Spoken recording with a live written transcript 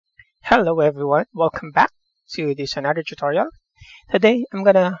Hello everyone, welcome back to this another tutorial. Today I'm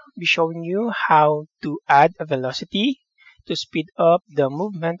gonna be showing you how to add a velocity to speed up the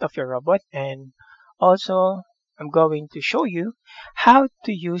movement of your robot, and also I'm going to show you how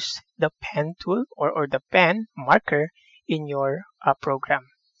to use the pen tool or the pen marker in your program.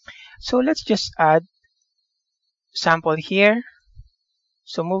 So let's just add sample here.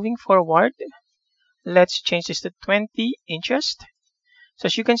 So moving forward, let's change this to 20 inches. So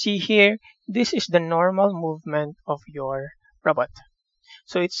as you can see here, this is the normal movement of your robot.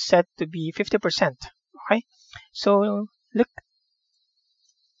 So it's set to be 50%. Okay. So look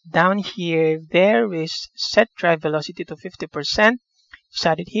down here, there is set drive velocity to 50%.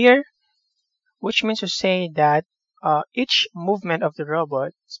 Set it here, which means to say that each movement of the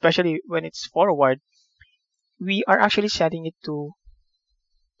robot, especially when it's forward, we are actually setting it to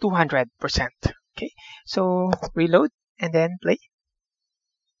 200%. Okay. So reload and then play.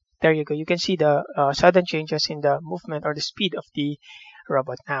 There you go. You can see the sudden changes in the movement or the speed of the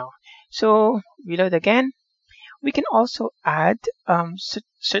robot now. So reload again. We can also add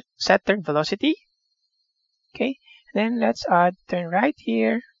set turn velocity. Okay. Then let's add turn right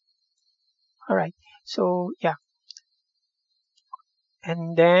here. All right. So yeah.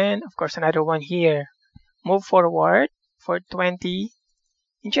 And then of course another one here. Move forward for 20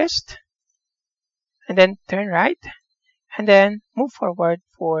 inches. And then turn right. And then move forward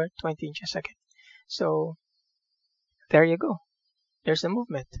for 20 inches again. So there you go. There's the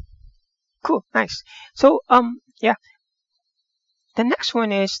movement. Cool, nice. So yeah. The next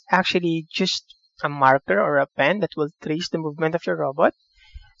one is actually just a marker or a pen that will trace the movement of your robot.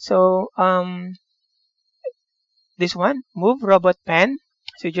 So this one, move robot pen.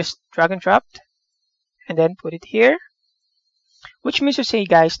 So you just drag and drop and then put it here. Which means to say,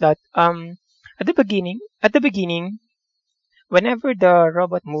 guys, that at the beginning, whenever the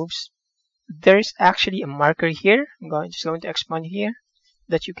robot moves, there's actually a marker here. I'm just going to expand here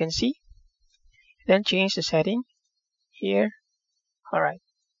that you can see. Then change the setting here. Alright.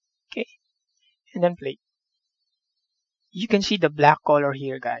 Okay. And then play. You can see the black color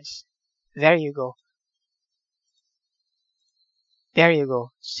here, guys. There you go. There you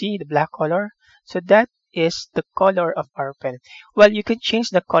go. See the black color? So that is the color of our pen. Well, you can change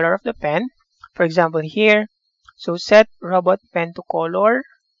the color of the pen. For example, here. So set robot pen to color.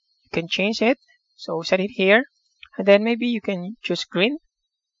 You can change it. So set it here. And then maybe you can choose green.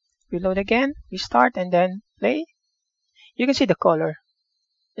 Reload again. Restart and then play. You can see the color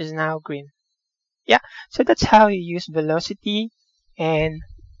is now green. Yeah. So that's how you use velocity and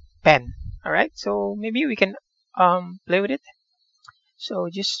pen. Alright. So maybe we can play with it. So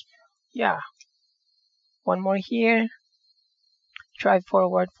just yeah. One more here. Drive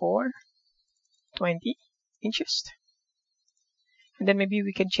forward for 20 inches. And then maybe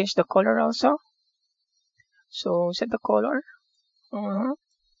we can change the color also. So set the color. And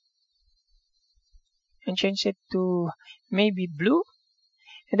change it to maybe blue.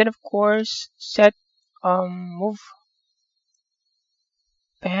 And then of course set move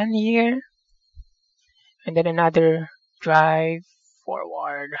pen here. And then another drive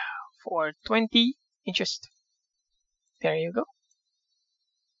forward for 20 inches. There you go.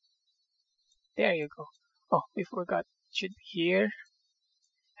 There you go. Oh, we forgot. It should be here.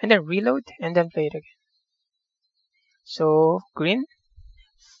 And then reload and then play it again. So green.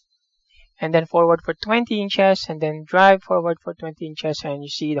 And then forward for 20 inches and then drive forward for 20 inches and you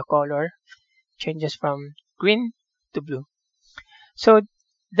see the color changes from green to blue. So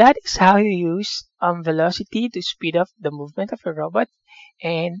that is how you use velocity to speed up the movement of your robot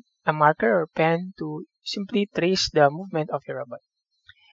and a marker or pen to simply trace the movement of your robot.